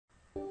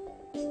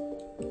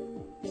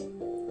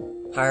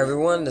Hi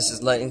everyone, this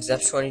is Lightning's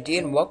ep.12-D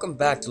and welcome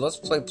back to Let's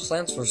Play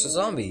Plants vs.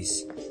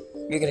 Zombies.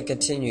 We're going to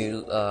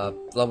continue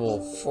level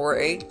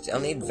 4-8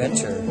 on the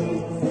adventure.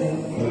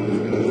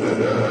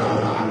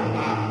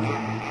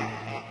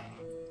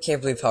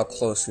 Can't believe how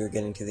close we are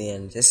getting to the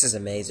end. This is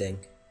amazing.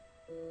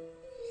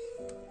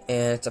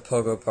 And it's a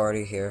pogo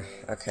party here.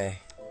 Okay.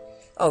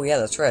 Oh yeah,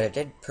 that's right, I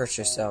did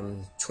purchase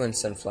twin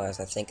sunflowers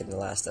I think in the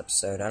last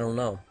episode. I don't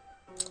know.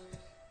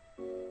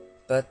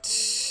 But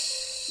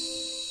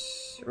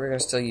we're gonna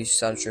still use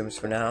sunshrooms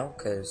for now,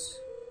 cause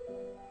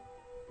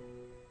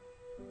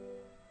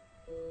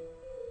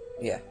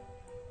yeah.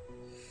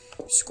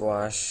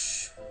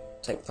 Squash,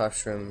 take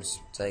mushrooms,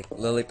 take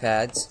lily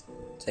pads,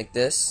 take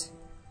this.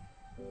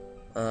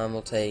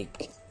 We'll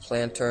take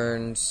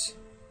planterns.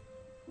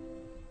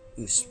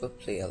 Use split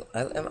pea.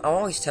 I'm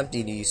always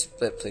tempted to use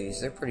split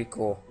please. They're pretty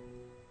cool.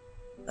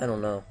 I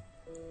don't know.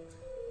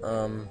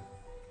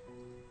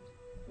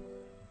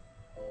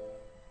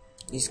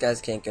 These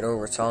guys can't get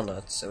over tall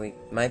nuts, so we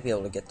might be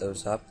able to get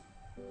those up.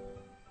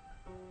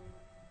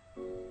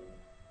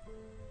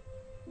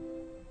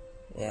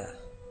 Yeah.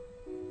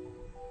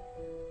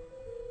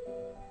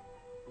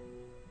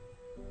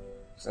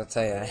 So I'll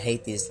tell you, I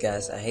hate these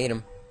guys. I hate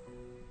them.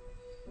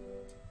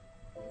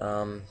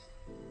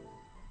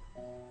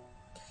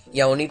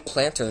 Yeah, we'll need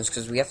planterns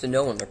because we have to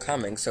know when they're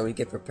coming, so we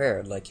get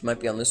prepared. Like, he might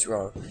be on this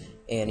row,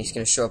 and he's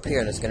gonna show up here,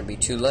 and it's gonna be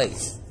too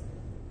late.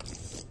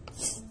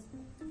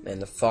 Man,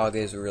 the fog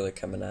is really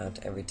coming out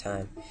every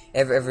time.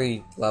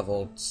 Every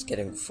level, it's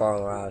getting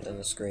farther out on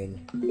the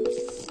screen.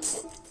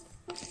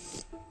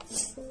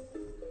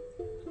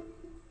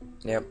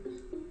 Yep.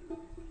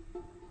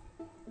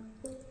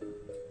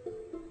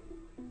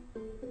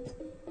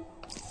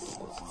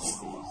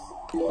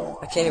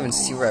 I can't even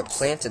see where I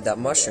planted that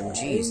mushroom.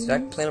 Jeez, did I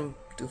plant them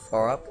too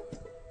far up?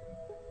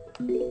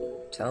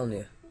 I'm telling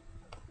you.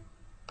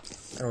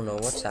 I don't know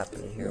what's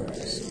happening here.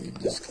 Let's get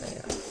this guy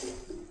out.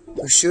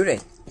 Who's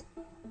shooting?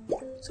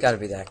 It's gotta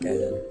be that guy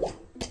then.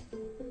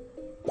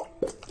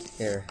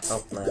 Here,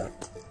 help him out.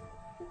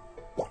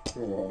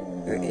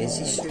 Where is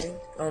he shooting?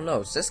 Oh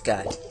no, it's this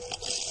guy.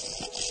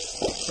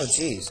 Oh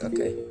jeez,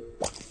 okay.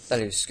 Thought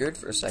he was screwed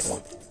for a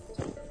second.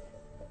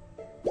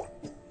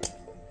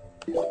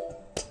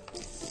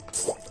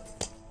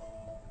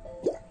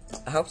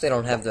 I hope they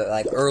don't have the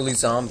like early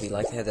zombie,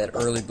 like they had that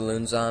early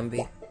balloon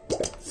zombie,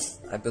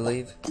 I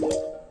believe.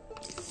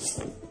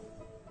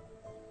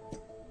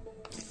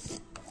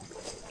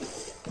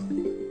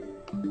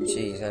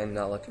 Jeez, I am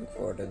not looking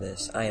forward to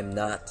this. I am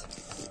not.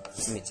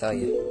 Let me tell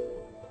you.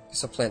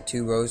 Guess I'll plant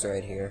 2 rows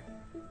right here.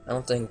 I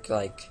don't think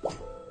like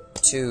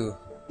 2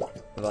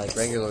 like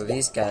regular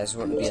these guys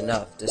wouldn't be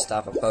enough to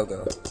stop a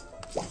pogo.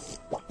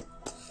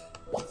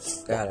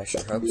 God, I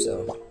sure hope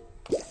so.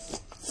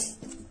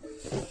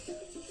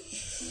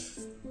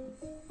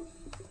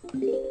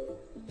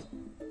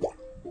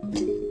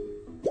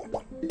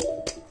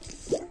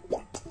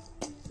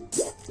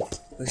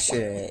 Who's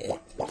shooting it?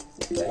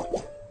 Okay.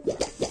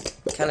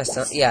 Kind of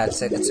sound, yeah,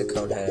 it's a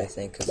cone head, I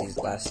think, because he's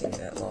lasting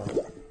that long.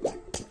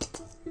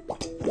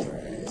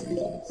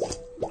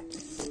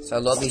 So I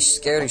love these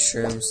scaredy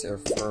shrooms. They're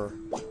for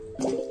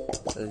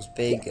those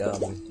big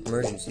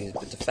emergencies,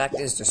 but the fact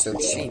is they're so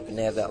cheap and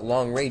they have that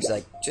long range,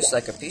 like just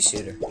like a pea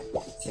shooter. I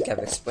think I've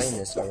explained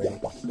this already.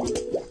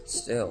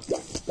 Still,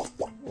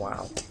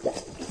 wow,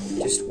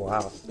 just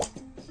wow.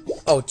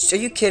 Oh, are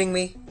you kidding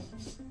me?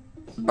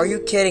 Are you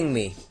kidding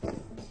me?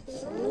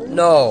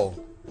 No.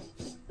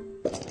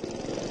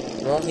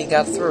 Well, he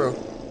got through.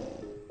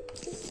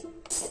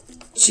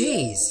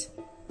 Jeez.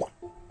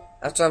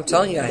 That's what I'm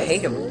telling you, I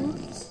hate him.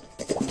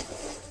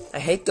 I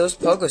hate those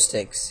pogo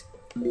sticks.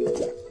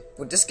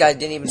 Well, this guy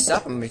didn't even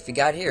stop him. If he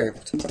got here,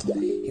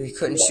 he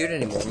couldn't shoot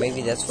anymore.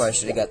 Maybe that's why I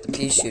should have got the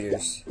pea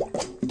shooters.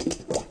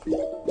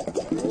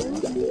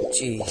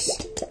 Jeez.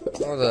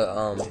 Or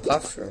the,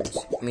 puff shrooms.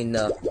 I mean,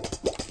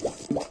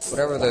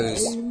 whatever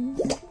those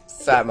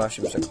fat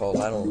mushrooms are called,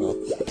 I don't know.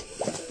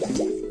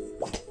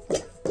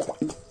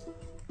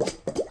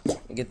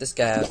 Get this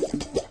guy out.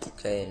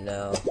 Okay,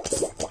 now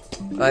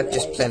I've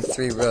just planted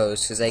 3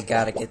 rows because I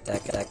gotta get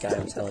that guy.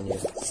 I'm telling you,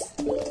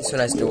 this one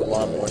has to do a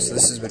lot more. So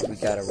this is what we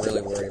gotta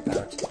really worry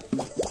about.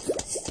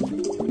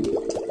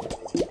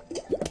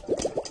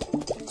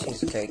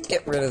 Jeez, okay,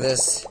 get rid of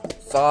this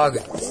fog.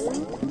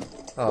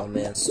 Oh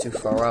man, it's too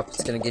far up.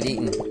 It's gonna get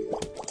eaten.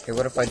 Okay,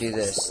 what if I do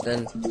this?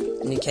 Then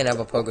you can't have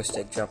a pogo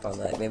stick jump on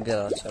that. Maybe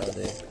that's what I'll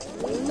do.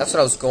 That's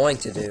what I was going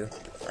to do.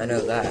 I know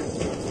that.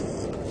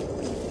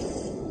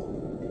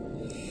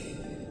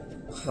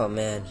 Oh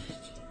man.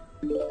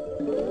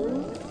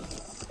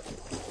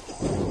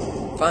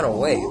 Final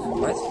wave.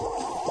 What?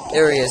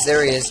 There he is,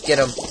 there he is. Get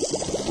him.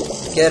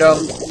 Get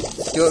him.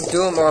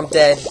 Do him or I'm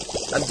dead.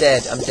 I'm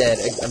dead. I'm dead.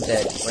 I'm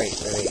dead. Wait.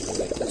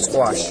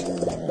 Squash.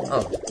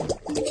 Oh.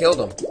 I killed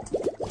him.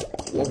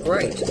 Well,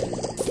 great.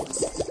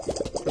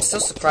 I'm still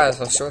surprised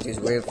how short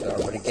these waves are,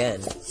 but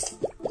again.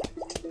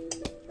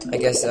 I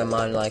guess I'm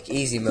on, like,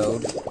 easy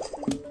mode.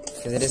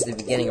 Because it is the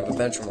beginning of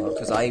adventure mode,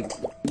 because I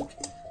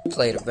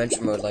played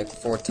adventure mode like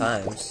 4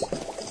 times.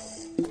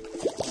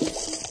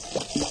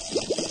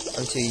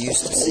 I'm too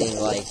used to seeing,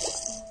 like,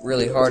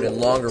 really hard and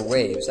longer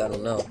waves. I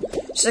don't know.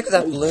 Just like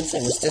that balloon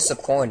thing was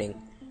disappointing.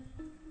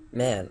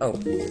 Man, oh.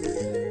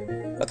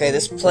 Okay,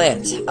 this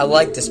plant. I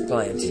like this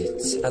plant.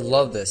 I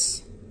love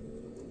this.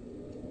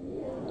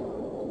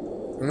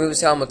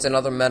 Removes helmets and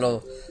other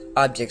metal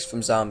objects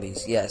from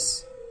zombies.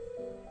 Yes.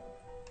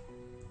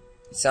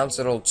 It sounds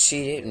a little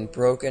cheated and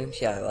broken.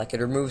 Yeah, like it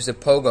removes the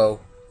pogo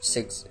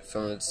sticks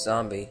from the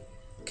zombie.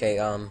 Okay,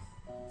 I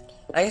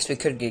guess we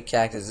could get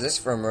cactus. This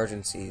for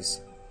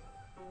emergencies.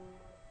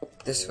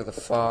 This for the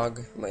fog.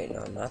 Wait,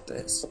 no, not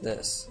this.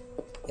 This.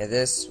 Yeah,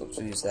 this. Let's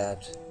use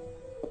that.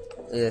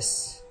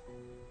 This.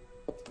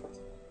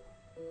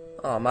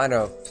 Oh, I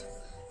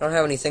don't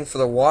have anything for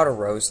the water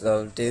rose,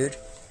 though, dude.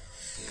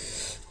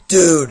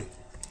 Dude!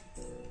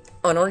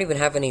 Oh, I don't even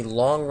have any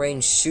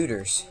long-range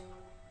shooters.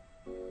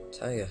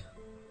 Tell ya.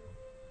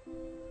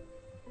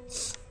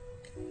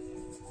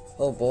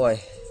 Oh, boy.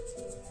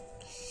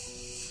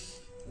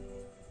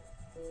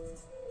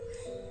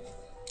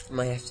 I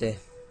might have to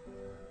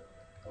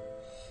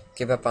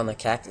give up on the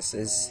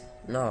cactuses.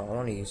 No, I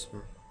want to use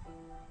them.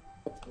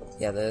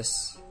 Yeah,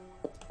 this.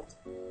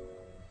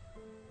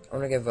 I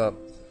want to give up,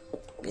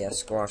 yeah,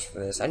 squash for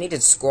this. I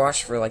needed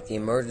squash for, like, the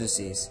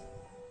emergencies.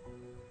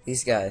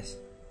 These guys.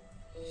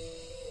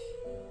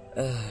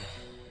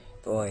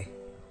 Boy.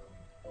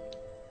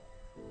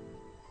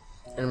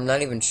 And I'm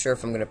not even sure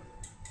if I'm gonna...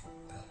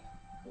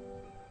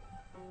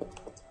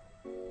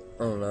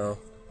 Oh, no.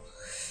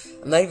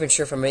 I'm not even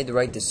sure if I made the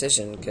right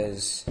decision,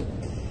 because...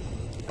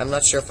 I'm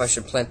not sure if I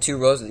should plant 2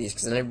 rows of these,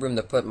 because I need room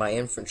to put my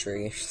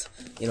infantry.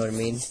 You know what I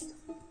mean?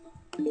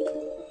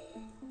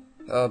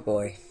 Oh,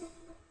 boy.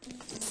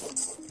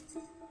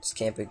 This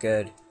can't be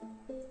good.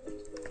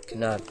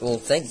 Cannot. Well,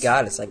 thank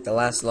God it's like the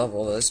last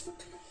level. This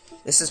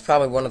is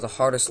probably one of the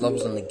hardest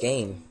levels in the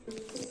game.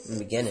 In the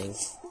beginning.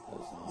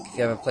 If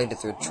you haven't played it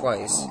through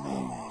twice.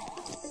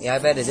 Yeah, I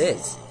bet it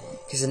is.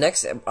 Because the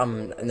next...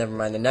 never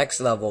mind. The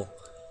next level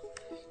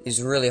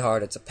is really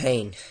hard. It's a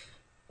pain.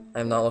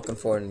 I'm not looking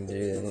forward to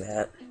doing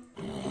that.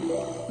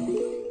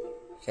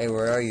 Okay,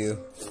 where are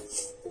you?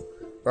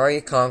 Where are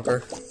you,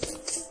 Conquer?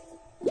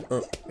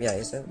 Oh, yeah, he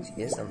is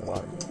on the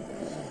bottom.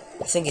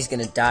 I think he's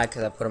gonna die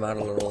because I put him out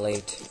a little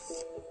late.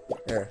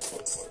 Here.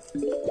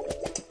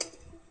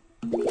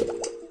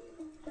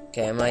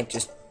 Okay, I might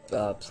just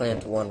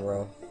plant 1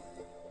 row.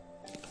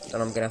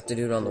 Then I'm gonna have to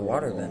do it on the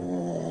water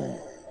then.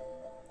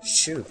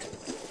 Shoot.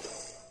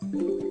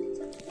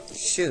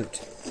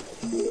 Shoot.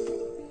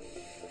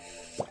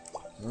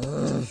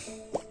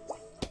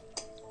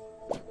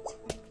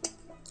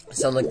 I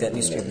sound like that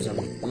newspaper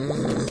zombie.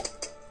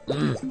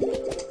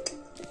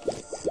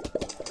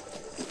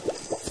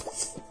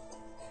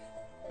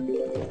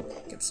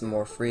 Get some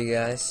more free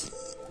guys.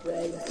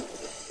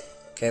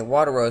 Okay,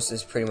 water rose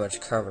is pretty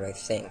much covered, I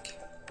think.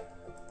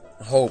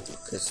 I hope,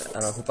 because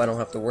I hope I don't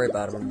have to worry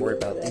about them. I'm worried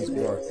about these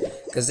more.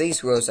 Because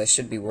these rows I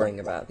should be worrying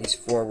about. These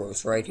 4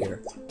 rows right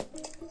here.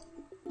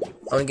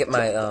 I'm gonna get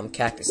my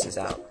cactuses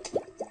out.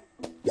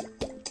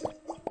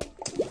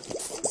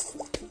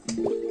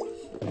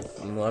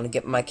 I want to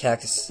get my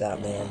cactuses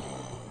out, man.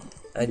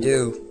 I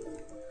do.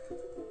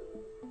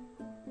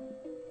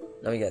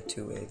 Now we got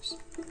 2 waves.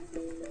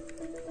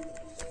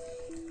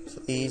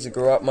 Please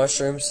grow up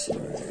mushrooms.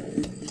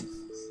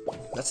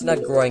 That's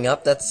not growing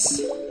up, that's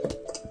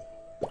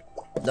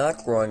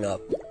not growing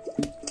up.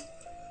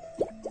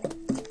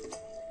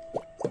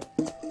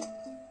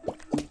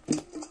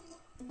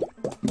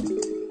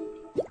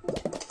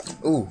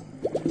 Ooh.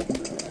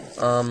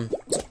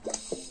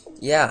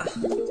 Yeah.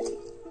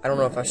 I don't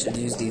know if I should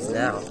use these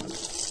now.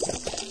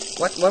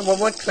 What? You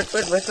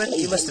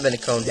must have been a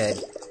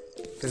conehead.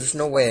 Because there's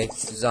no way a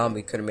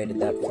zombie could have made it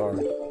that far.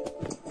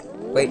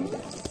 Wait.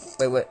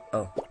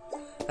 Oh.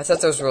 I thought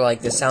those were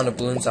like the sound of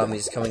balloon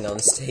zombies coming on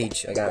the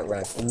stage. I got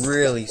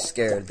really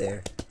scared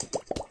there.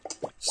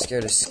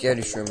 Scared of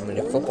scaredy shroom when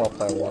a football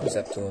player walks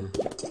up to him.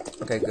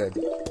 Okay, good.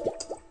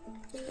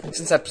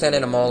 Since I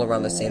planted them all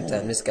around the same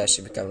time, this guy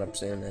should be coming up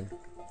soon then.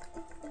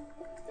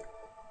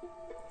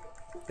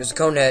 There's a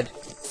conehead.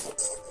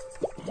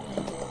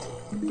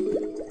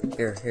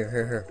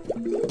 Here.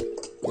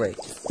 Great.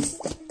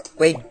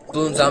 Wait,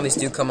 balloon zombies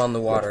do come on the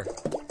water.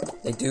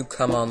 They do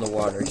come on the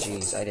water.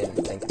 Jeez, I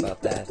didn't think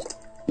about that.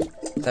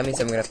 That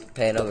means I'm gonna have to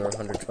pay another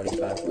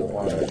 125 for the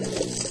water.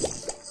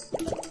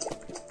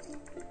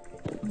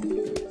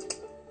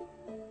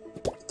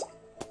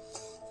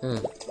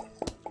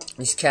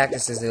 These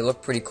cactuses, they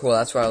look pretty cool.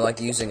 That's why I like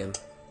using them.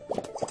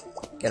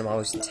 Again, I'm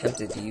always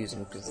tempted to use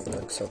them because they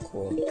look so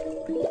cool.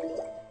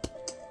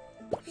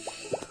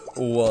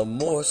 One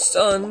more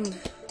sun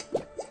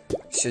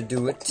should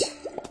do it.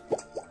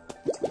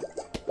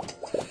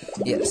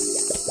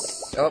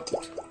 Yes.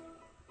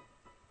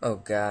 Oh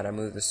God, I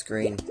moved the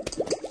screen.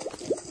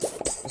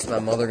 What's my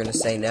mother gonna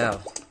say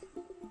now?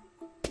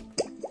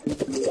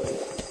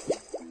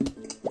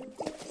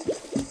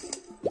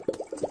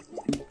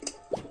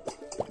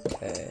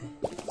 Okay.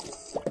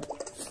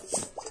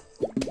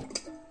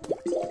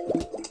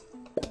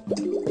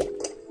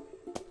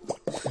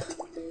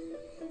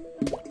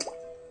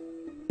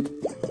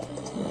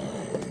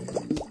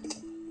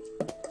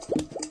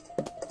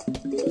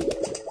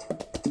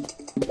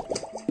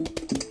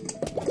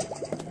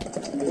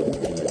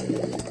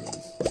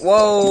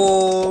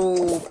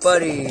 Whoa,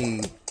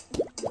 buddy.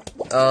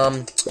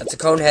 That's a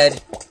cone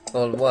head.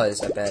 Well, it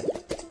was, I bet.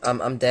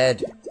 I'm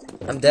dead.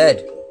 I'm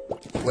dead.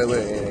 Wait.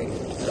 I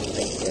don't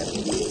think yet.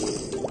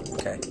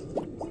 Okay.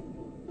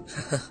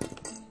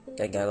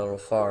 That got a little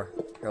far.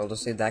 Here, we'll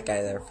just leave that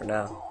guy there for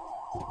now.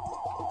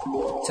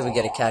 Till we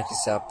get a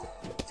cactus up.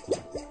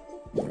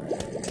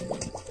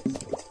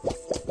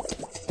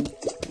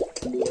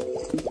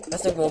 I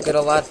think we'll get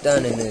a lot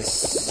done in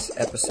this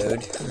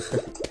episode.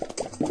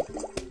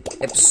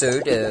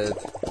 Episode of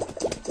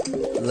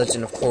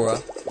Legend of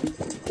Korra.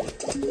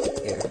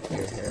 Here.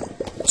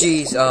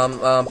 Jeez,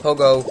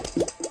 Pogo.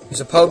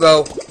 There's a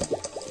Pogo.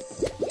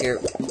 Here,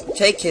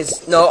 take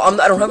his. No,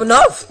 I don't have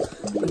enough.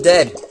 I'm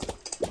dead.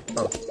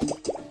 Oh.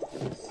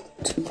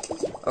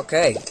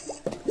 Okay.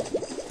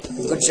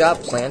 Good job,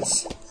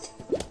 plants.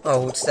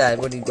 Oh, what's that?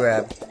 What did he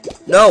grab?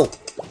 No!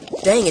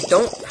 Dang it!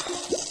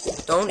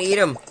 Don't eat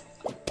him.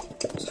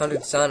 It's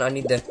 100 sun. I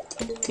need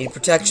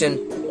protection.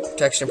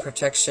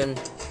 Protection.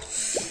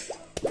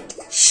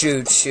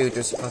 Shoot.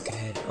 There's a bucket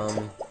head.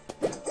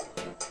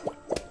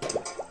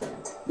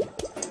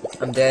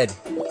 I'm dead.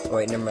 Oh,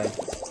 wait, never mind.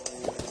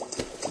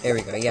 There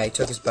we go. Yeah, he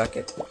took his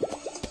bucket.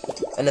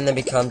 And then they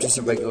become just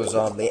a regular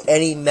zombie.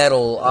 Any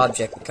metal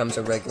object becomes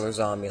a regular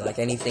zombie. Like,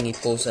 anything he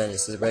pulls in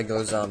is a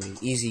regular zombie.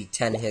 Easy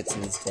 10 hits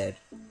and he's dead.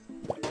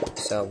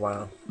 So,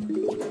 wow.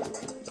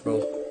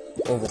 Real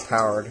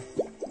overpowered.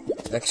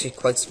 Actually,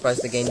 quite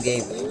surprised the game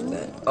gave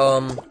that.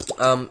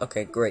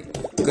 Okay, great.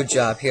 Good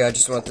job. Here, I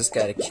just want this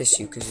guy to kiss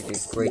you, because you did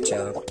a great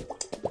job.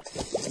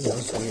 That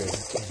was weird.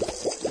 Okay.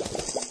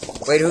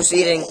 Wait, who's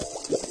eating?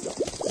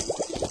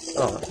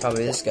 Oh,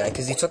 probably this guy,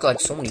 because he took,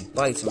 like, so many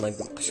bites. I'm like,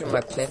 shouldn't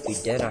my plant be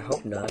dead? I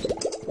hope not.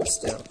 But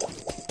still.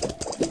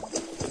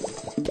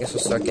 Guess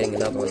we'll start getting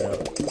another one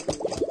out.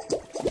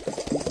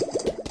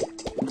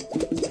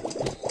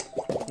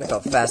 Look how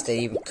fast they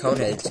even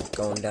conehead's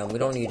going down. We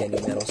don't need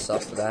any metal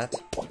stuff for that.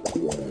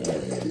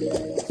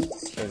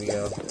 Here we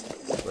go.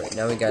 Right,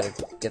 now we gotta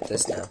get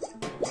this now.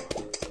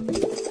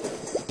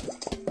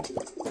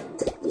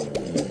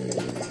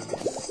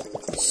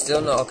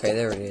 Still no. Okay,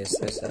 there it is.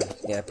 There's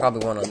yeah,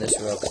 probably one on this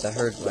row because I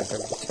heard like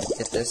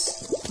hit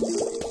this.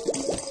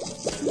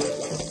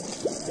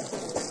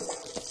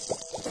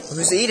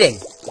 Who's eating?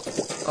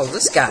 Oh,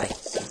 this guy,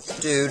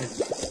 dude.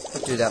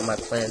 Don't do that, my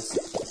plants.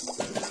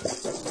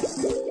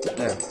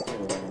 There.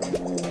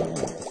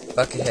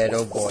 Buckethead.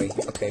 Oh boy.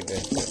 Okay,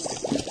 good.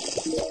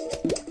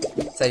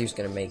 Thought he was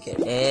gonna make it.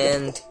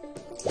 And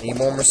need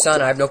more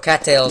sun. I have no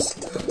cattails.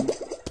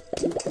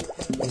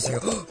 He's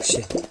like, oh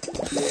shit.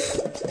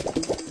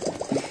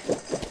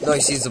 No,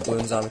 he sees the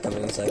balloon zombie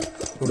coming. He's like,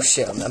 oh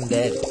shit, I'm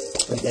dead.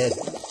 I'm dead.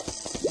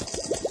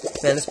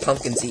 Man, this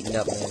pumpkin's eating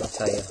up, man. I'll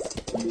tell you.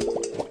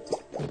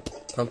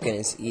 Pumpkin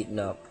is eating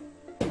up.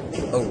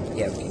 Oh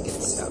yeah, we can get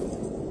this out.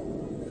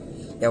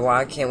 Yeah, well,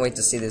 I can't wait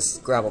to see this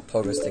gravel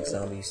pogo stick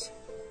zombies.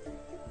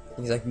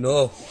 He's like,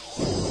 no.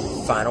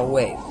 Final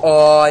wave.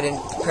 Oh, I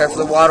didn't prepare for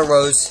the water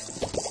rose.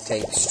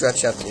 Okay,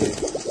 stretch up, dude.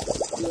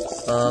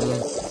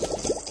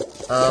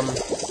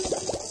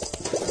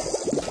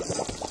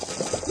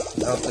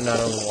 I hope they're not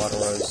on the water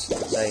rose.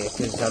 I'll tell you,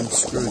 because I'm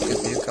screwed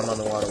because they do come on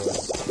the water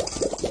rose.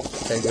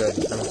 Okay, good.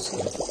 I'm just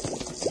gonna...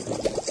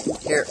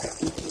 Here.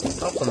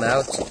 Help them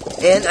out.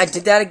 And I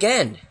did that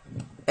again.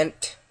 And...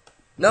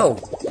 No.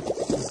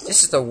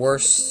 This is the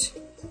worst.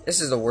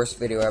 This is the worst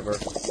video ever.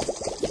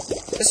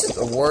 This is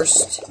the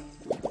worst.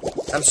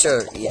 I'm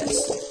sure,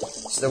 yes.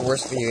 This is the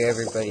worst video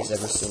everybody's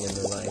ever seen in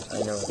their life.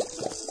 I know it.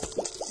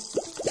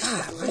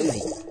 God, why did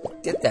he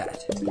did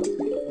that?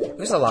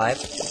 Who's alive?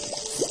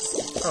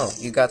 Oh,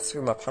 you got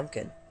through my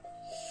pumpkin.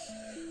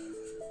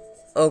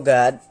 Oh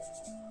god.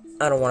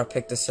 I don't want to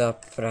pick this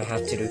up, but I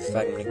have to do it if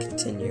I'm going to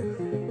continue.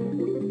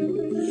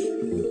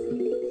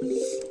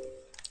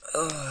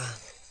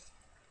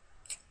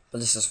 But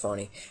this is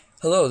funny.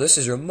 Hello, this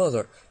is your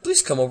mother.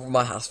 Please come over to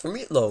my house for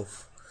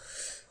meatloaf.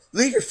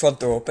 Leave your front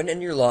door open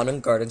and your lawn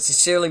and garden.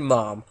 Sincerely,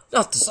 Mom.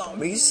 Not the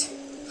zombies.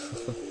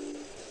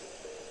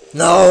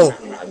 No!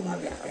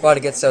 Why'd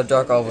it get so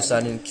dark all of a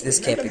sudden? This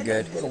can't be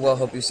good. Well,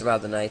 hope you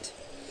survive the night.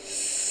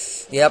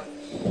 Yep.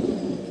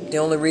 The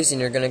only reason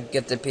you're gonna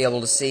get to be able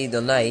to see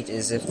the night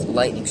is if the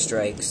lightning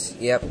strikes.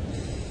 Yep.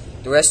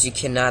 The rest you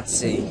cannot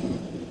see.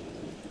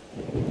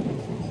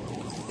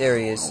 There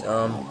he is.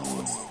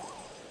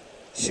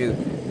 Shoot.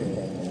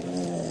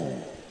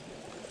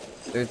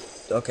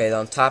 Okay,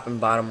 on top and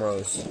bottom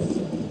rows.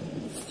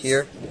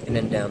 Here, and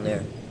then down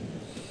there.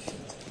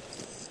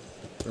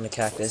 And the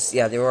cactus.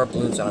 Yeah, there are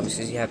balloon zombies,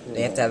 because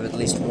they have to have at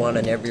least one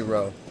in every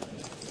row.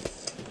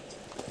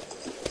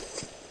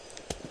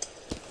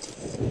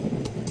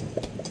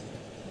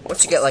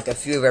 Once you get like a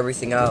few of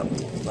everything out,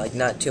 like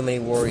not too many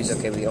worries.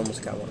 Okay, we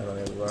almost got one on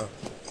every row.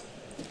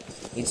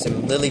 Need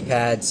some lily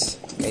pads.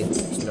 Okay,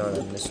 there's none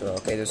on this row.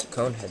 Okay, there's a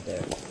cone head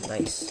there.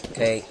 Nice.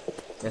 Okay,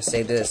 I'm gonna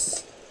say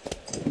this.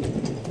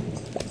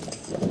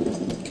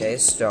 Okay,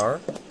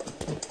 star.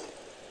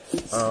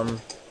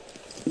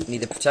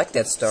 Need to protect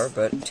that star,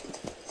 but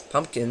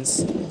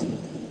pumpkins,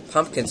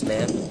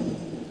 man.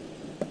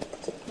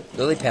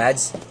 Lily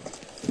pads.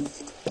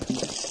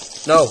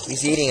 No,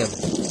 he's eating him.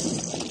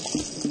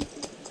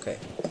 Okay.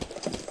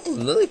 Ooh,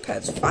 lily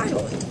pads,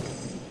 finally.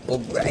 Well,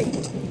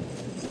 great.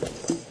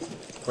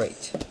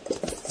 Great.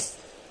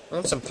 I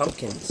want some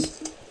pumpkins.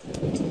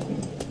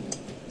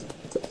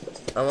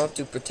 I want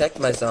to protect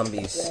my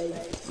zombies.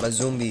 My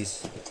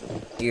zombies.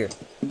 Here.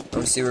 I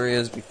want to see where he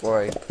is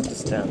before I put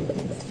this down.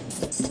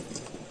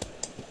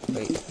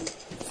 Wait.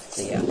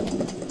 So, yeah.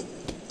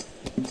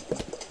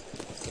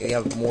 Okay, we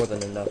have more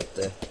than enough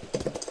to...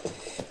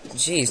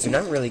 Jeez, they're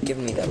not really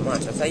giving me that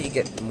much. I thought you'd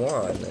get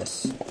more on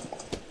this.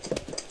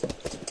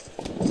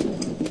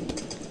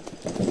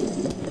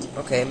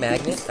 Okay,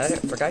 magnet. I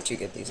forgot you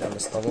get these on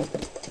this level.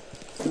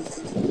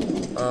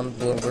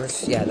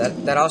 Bloomers. Yeah,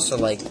 that also,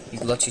 like,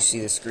 lets you see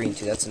the screen,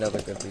 too. That's another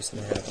good reason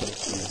to have it.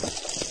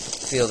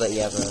 If you feel that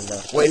you haven't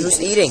enough. Wait, who's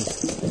eating?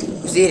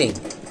 Who's eating?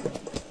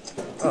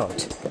 Oh,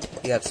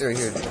 you got through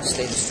here.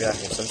 Stay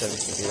distracted. Sometimes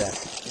you can do that.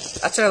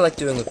 That's what I like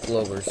doing with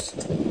blowers.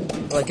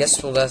 Well, I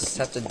guess we'll just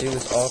have to do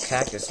with all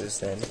cactuses,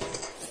 then.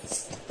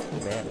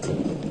 Man.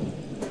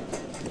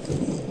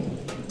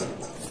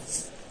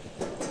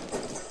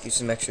 Do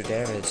some extra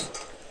damage.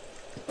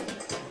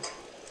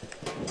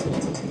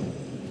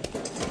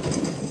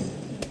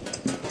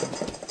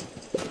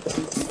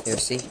 Here,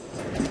 see?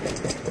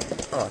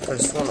 Oh, I could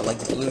have sworn it, like,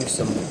 blew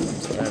some...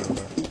 I don't know.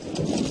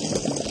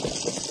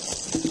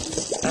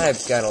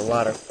 I've got a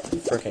lot of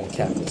frickin'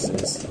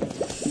 cactuses.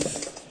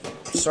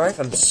 Sorry if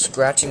I'm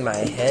scratching my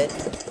head.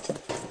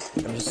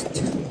 I'm just...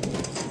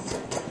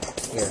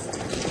 Here.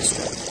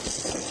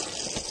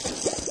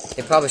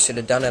 They probably should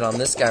have done it on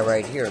this guy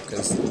right here,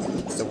 because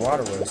it's the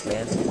water rose,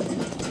 man.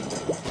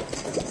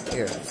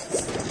 Here.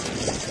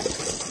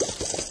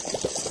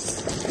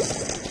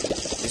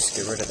 Just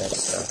get rid of that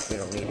stuff. We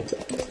don't need it.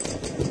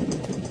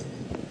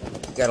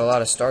 We got a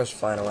lot of stars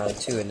flying around,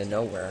 too, into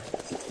nowhere.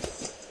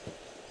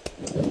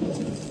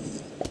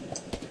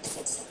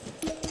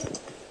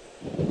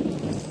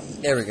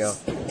 There we go.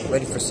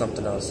 Waiting for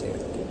something else here.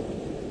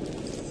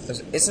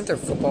 Isn't there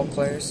football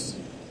players?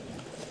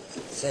 I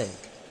think.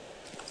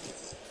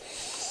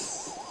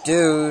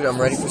 Dude, I'm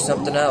ready for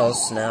something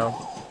else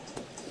now.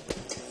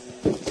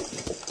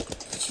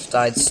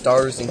 Besides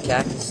stars and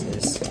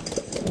cactuses.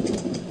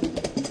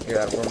 Here,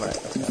 I don't know where my...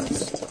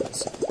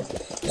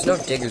 There's no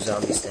digger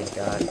zombies, thank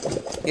God.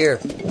 Here,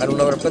 I don't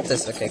know where to put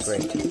this. Okay,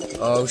 great.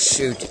 Oh,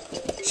 shoot.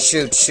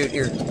 Shoot, shoot.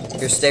 Here,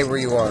 stay where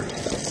you are.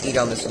 Eat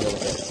on this a little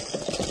bit.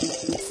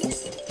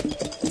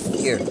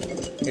 Here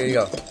you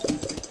go.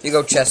 Here you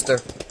go, Chester.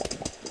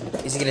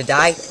 Is he gonna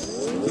die?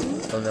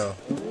 Oh no.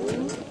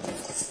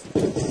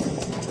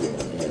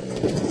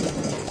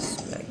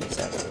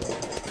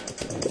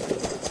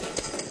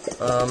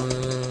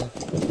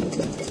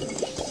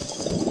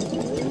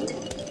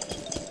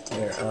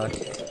 Here,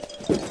 okay.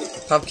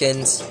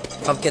 Pumpkins.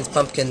 Pumpkins.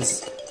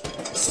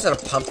 This is not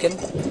a pumpkin.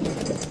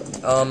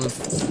 I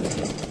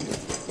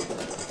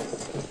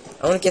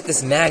wanna get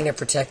this magnet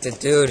protected,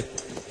 dude.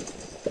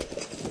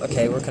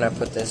 Okay, where can I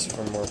put this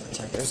for more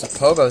protection? There's a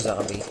pogo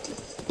zombie.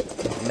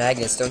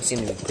 Magnets don't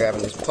seem to be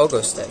grabbing this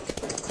pogo stick.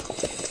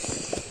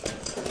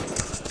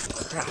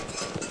 Crap.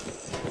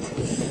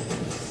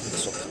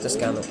 So put this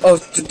guy on the... Oh,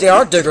 they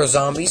are digger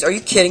zombies. Are you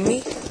kidding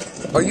me?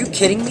 Are you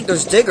kidding me?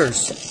 There's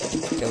diggers.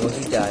 Okay, well,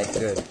 he died.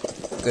 Good.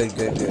 Good.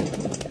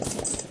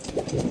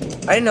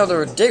 I didn't know there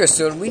were diggers,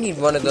 so we need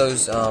one of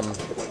those,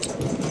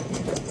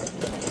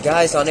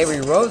 guys on every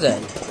row,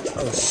 then.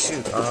 Oh,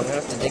 shoot. I'm gonna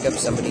have to dig up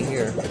somebody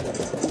here.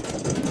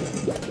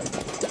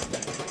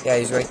 Yeah,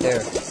 he's right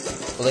there.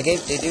 Well, they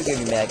do give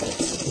you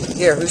magnets.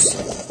 Here, who's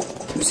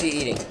he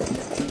eating?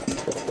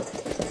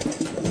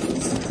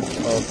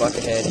 Oh,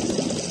 Buckethead.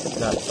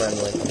 Not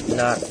friendly.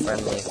 Not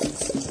friendly.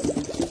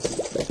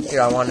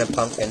 Here, I want a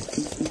pumpkin.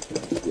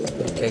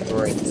 Okay,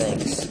 great,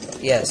 thanks.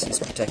 Yes, he's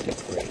protected.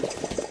 Great.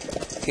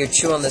 Here,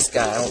 chew on this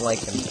guy. I don't like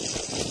him.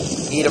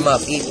 Eat him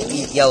up.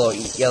 Eat yellow.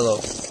 Eat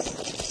yellow.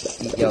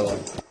 Eat yellow.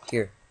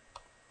 Here.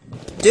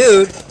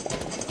 Dude!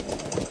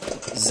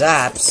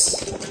 Zaps.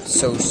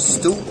 So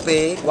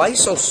stupid. Why are you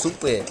so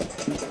stupid?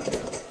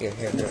 Here.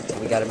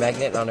 We got a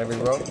magnet on every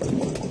row.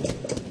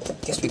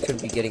 Guess we could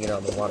be getting it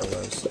on the water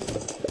rose.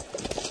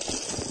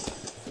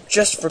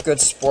 Just for good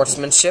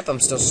sportsmanship, I'm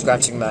still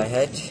scratching my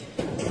head.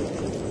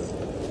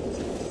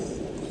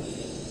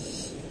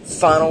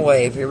 Final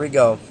wave. Here we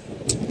go.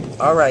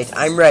 Alright,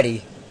 I'm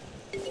ready.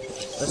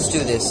 Let's do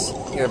this.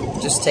 Here,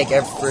 just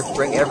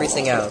bring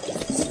everything out.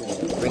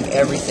 Bring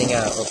everything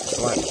out. Oh,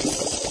 what?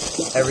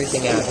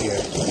 Everything out here.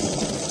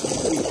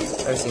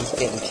 Everything's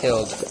getting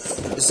killed.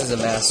 This is a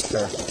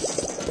massacre.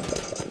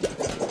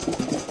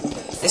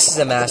 This is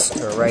a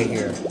massacre right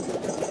here.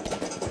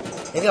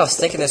 Maybe I was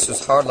thinking this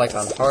was hard, like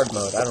on hard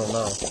mode. I don't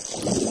know.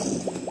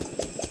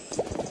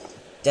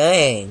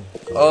 Dang.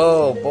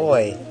 Oh,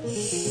 boy.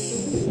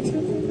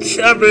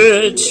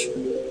 Cabbage!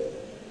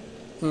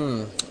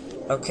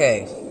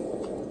 Okay.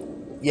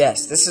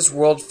 Yes, this is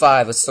World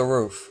 5. It's the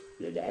roof.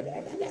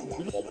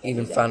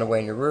 Even found a way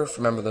in your roof.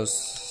 Remember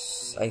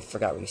those... I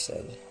forgot what he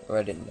said. Or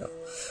I didn't know.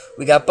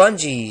 We got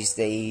bungees.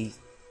 They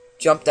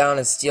jump down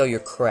and steal your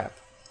crap.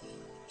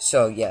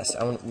 So, yes,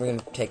 we're gonna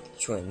take the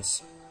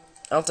twins.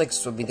 I don't think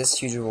this will be this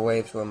huge of a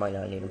wave, so we might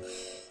not need them.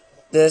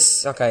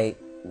 This, okay,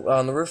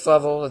 on the roof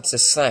level, it's a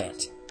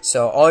slant.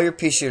 So, all your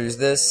pea shooters,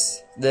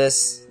 this.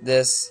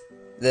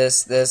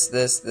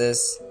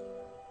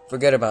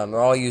 Forget about them,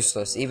 they're all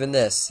useless. Even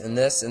this, and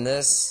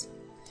this.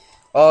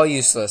 All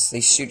useless.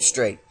 They shoot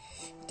straight.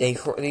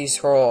 These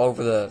hurl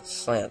over the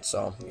slant,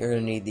 so you're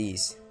gonna need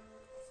these.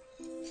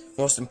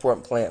 Most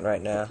important plant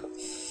right now.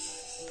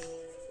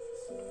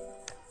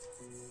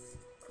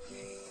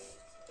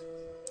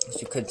 So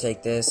you could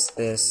take this.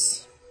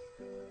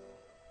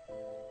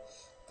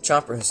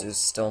 Chompers is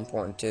still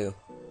important too.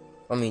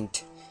 I mean,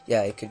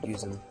 yeah, you could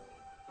use them.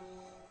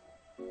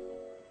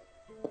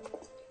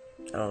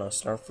 I don't know,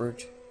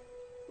 starfruit.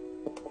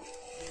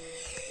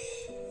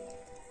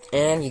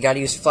 And you gotta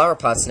use flower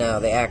pots now.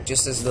 They act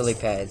just as lily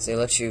pads. They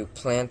let you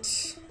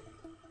plant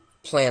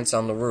plants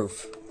on the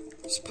roof.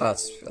 These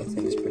pots, I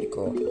think, is pretty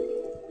cool.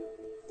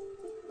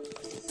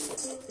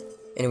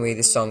 Anyway,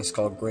 this song is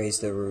called Graze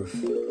the Roof.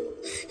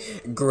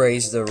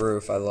 Graze the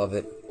Roof, I love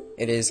it.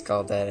 It is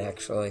called that,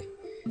 actually.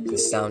 The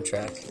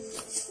soundtrack.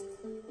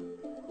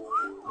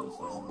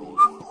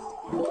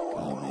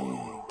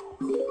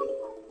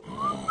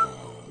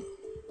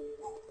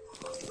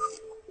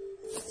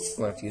 I'm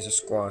gonna have to use a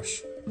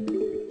squash.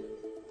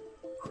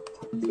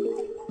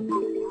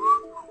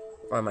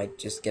 Or I might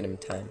just get him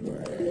time.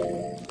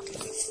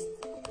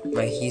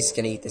 He's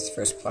gonna eat this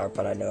first flower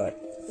pot, I know it.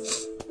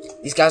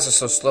 These guys are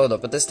so slow though,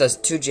 but this does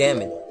 2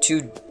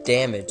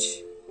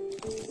 damage.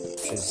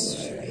 Which is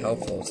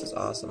helpful, this is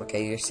awesome.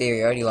 Okay, you see,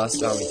 you already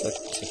lost army.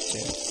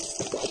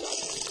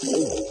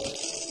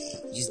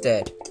 He's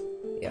dead.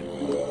 Yeah.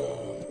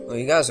 Well,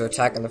 you guys are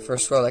attacking the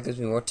first row, that gives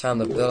me more time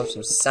to build up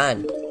some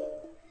sun.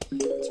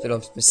 Let's build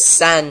up some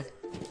sun.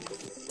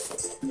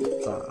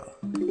 Wow.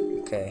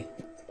 Okay.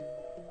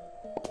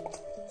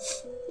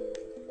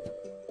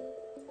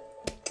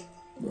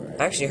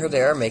 I actually heard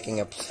they are making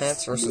a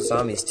Plants vs.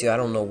 Zombies too. I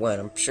don't know when.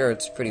 I'm sure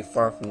it's pretty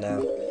far from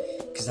now.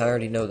 Because I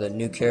already know the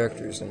new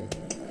characters and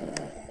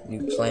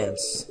new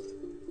plants.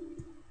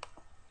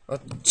 Oh,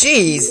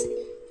 jeez!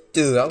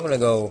 Dude, I'm gonna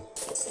go...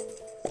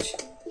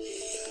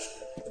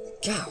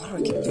 God, why do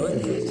I keep doing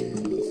that?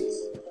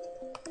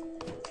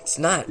 It's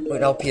not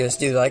what LPS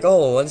do. Like,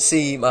 oh, let's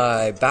see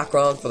my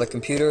background for the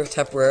computer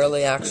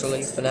temporarily,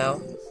 actually, for now.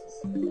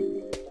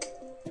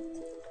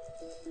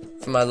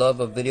 For my love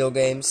of video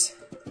games.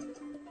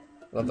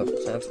 Love of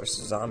Plants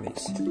vs.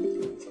 Zombies.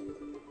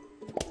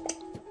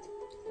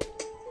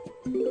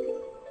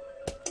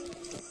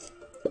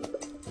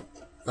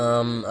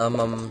 Yeah,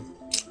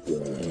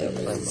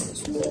 playing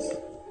bonus.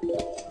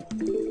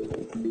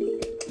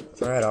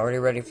 Alright, already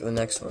ready for the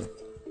next one.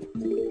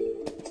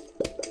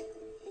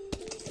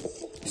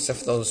 Except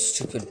for those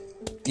stupid...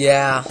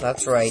 Yeah,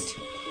 that's right.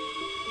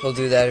 We'll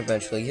do that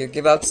eventually. Here,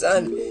 give out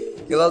sun!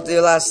 Give out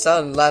your last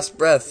sun, last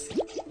breath.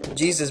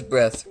 Jesus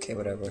breath. Okay,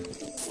 whatever.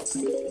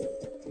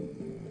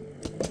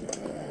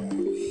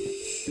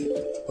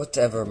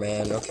 Whatever,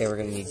 man. Okay, we're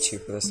gonna need 2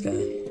 for this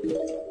guy.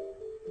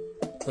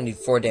 We'll need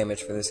 4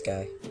 damage for this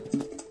guy.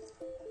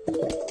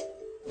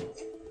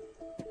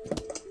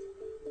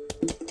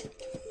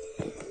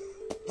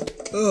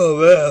 Oh,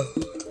 man.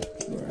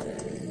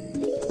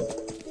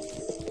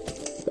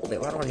 Wait,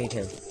 why do I need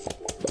him?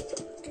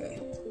 Okay.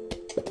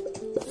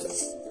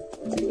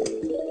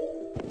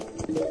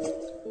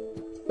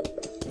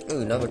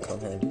 Ooh, another cone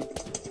head.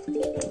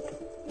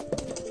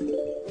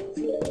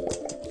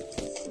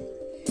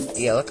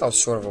 Yeah, look how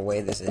short of a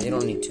way this is. You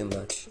don't need too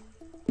much.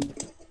 I'm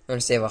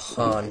gonna save a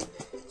Han,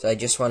 so I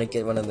just want to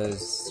get one of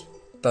those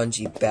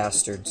Bungee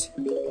bastards.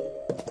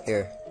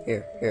 Here.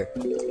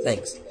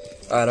 Thanks.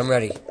 Alright, I'm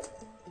ready.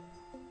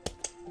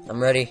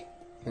 I'm ready.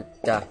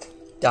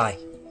 Die.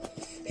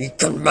 He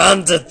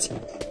commanded!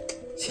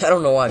 I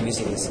don't know why I'm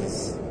using this.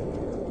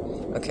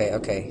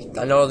 Okay.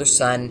 I know there's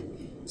sun.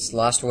 It's the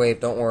last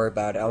wave, don't worry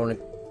about it. I want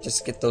to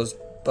just get those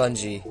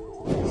Bungee.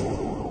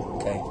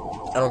 Okay.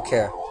 I don't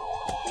care.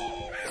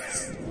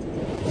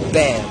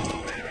 Bam!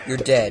 You're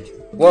dead.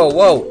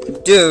 Whoa!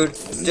 Dude!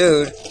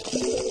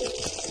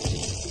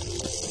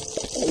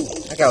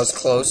 That guy was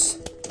close.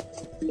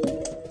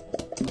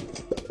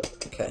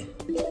 Okay.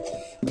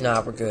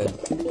 Nah, we're good.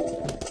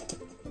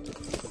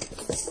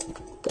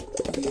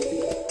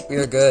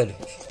 We're good.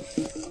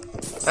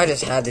 I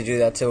just had to do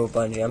that to a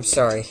Bungee. I'm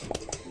sorry.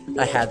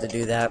 I had to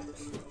do that.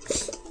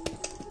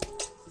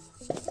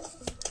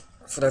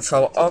 For their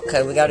trouble.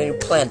 Okay, we got a new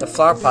plant. The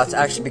flower pots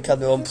actually become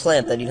their own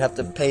plant that you'd have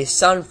to pay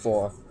sun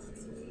for.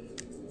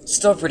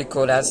 Still pretty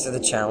cool to add to the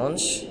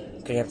challenge.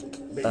 Could you have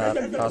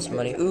cost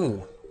money?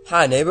 Ooh.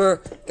 Hi,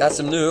 neighbor. Got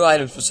some new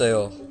items for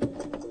sale.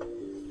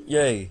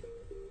 Yay.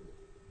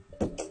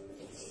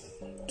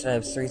 So I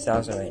have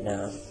 3,000 right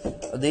now.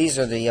 These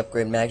are the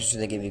upgrade mags.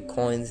 They give you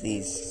coins.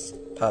 These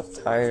pop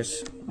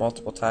tires.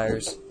 Multiple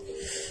tires.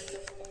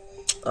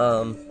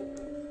 Yeah.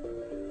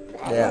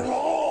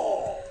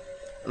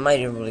 I might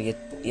be able to get...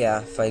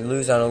 Yeah, if I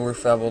lose on a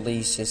roof level,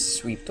 these just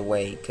sweep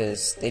away.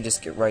 Because they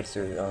just get right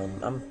through.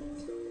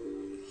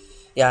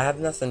 Yeah, I have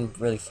nothing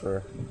really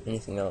for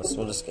anything else.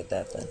 We'll just get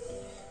that then.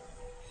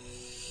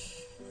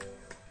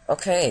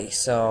 Okay,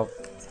 so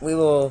we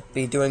will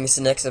be doing this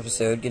in the next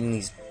episode, getting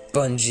these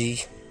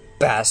bungee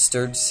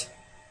bastards.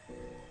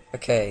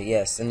 Okay,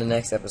 yes, in the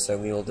next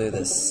episode we will do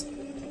this.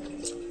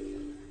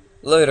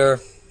 Later.